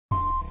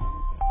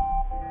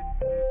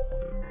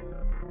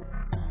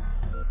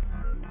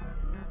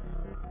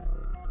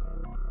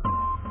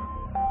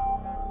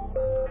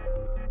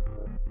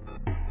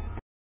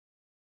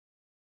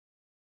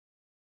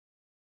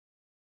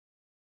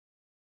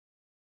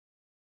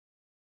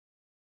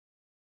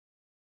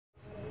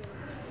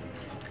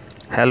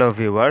Hello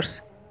viewers,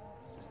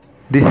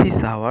 this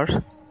is our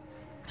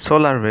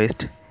solar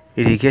based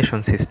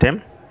irrigation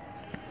system.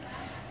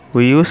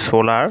 We use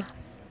solar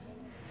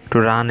to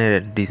run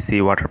a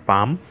DC water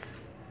pump.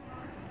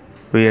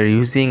 We are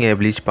using a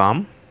Blige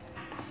pump.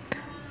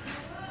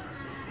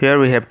 Here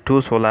we have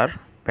two solar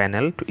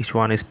panel, each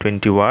one is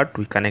 20 watt.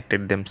 We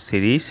connected them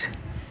series.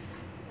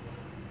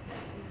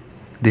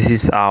 This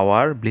is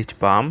our Blige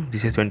pump.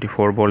 This is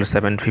 24 volt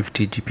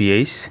 750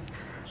 GPH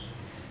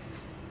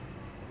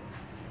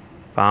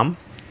pump.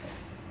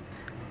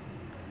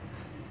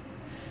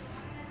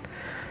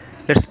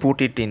 Let's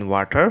put it in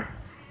water.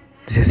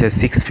 This is a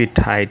 6 feet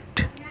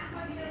height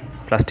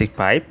plastic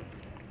pipe.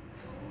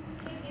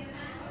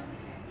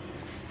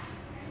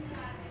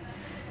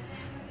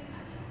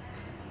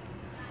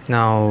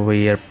 Now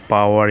we are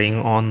powering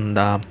on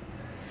the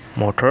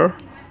motor.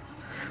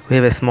 We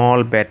have a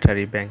small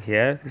battery bank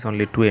here. It's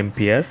only 2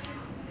 ampere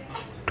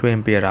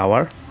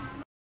hour.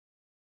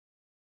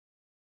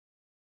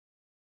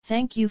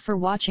 Thank you for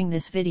watching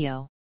this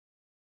video.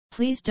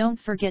 Please don't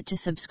forget to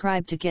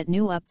subscribe to get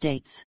new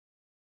updates.